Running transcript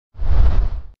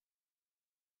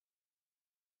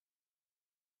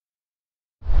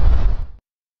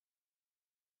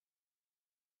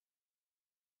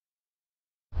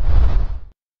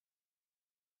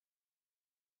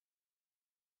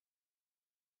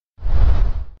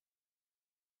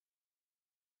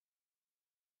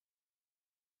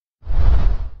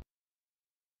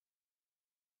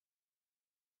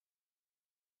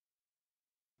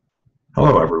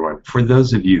Hello, everyone. For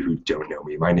those of you who don't know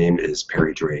me, my name is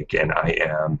Perry Drake, and I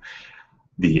am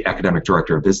the Academic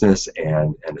Director of Business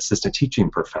and an Assistant Teaching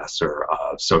Professor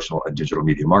of Social and Digital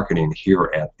Media Marketing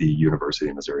here at the University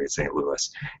of Missouri at St.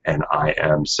 Louis. And I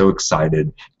am so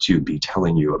excited to be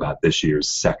telling you about this year's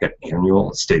second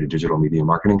annual State of Digital Media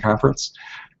Marketing Conference.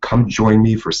 Come join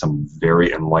me for some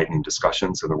very enlightening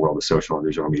discussions in the world of social and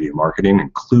digital media marketing,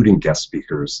 including guest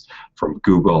speakers from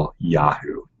Google,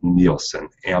 Yahoo, Nielsen,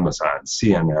 Amazon,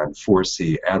 CNN,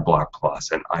 4C, AdBlock Plus,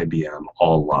 and IBM,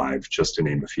 all live, just to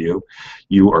name a few.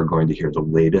 You are going to hear the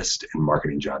latest in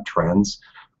marketing job trends,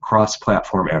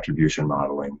 cross-platform attribution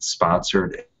modeling,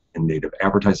 sponsored and native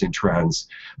advertising trends,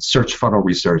 search funnel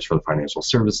research for the financial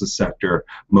services sector,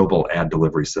 mobile ad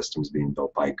delivery systems being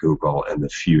built by Google, and the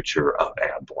future of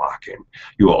ad blocking.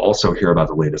 You will also hear about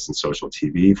the latest in social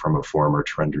TV from a former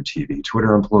Trender TV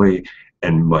Twitter employee,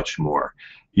 and much more.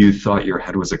 You thought your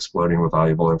head was exploding with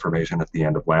valuable information at the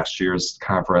end of last year's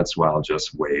conference? Well,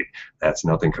 just wait. That's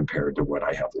nothing compared to what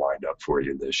I have lined up for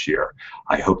you this year.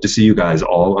 I hope to see you guys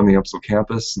all on the UMSL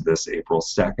campus this April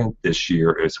 2nd. This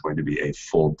year is going to be a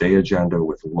full day agenda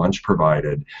with lunch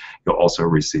provided. You'll also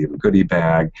receive a goodie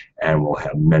bag, and we'll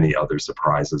have many other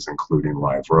surprises, including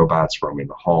live robots roaming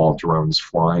the hall, drones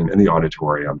flying in the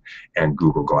auditorium, and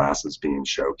Google Glasses being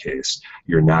showcased.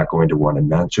 You're not going to want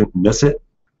to miss it.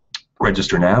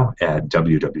 Register now at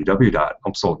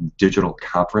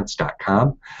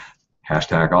www.umsldigitalconference.com.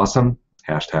 Hashtag awesome,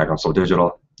 hashtag UMSL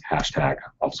Digital, hashtag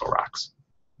UMSL Rocks.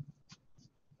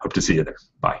 Hope to see you there.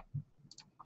 Bye.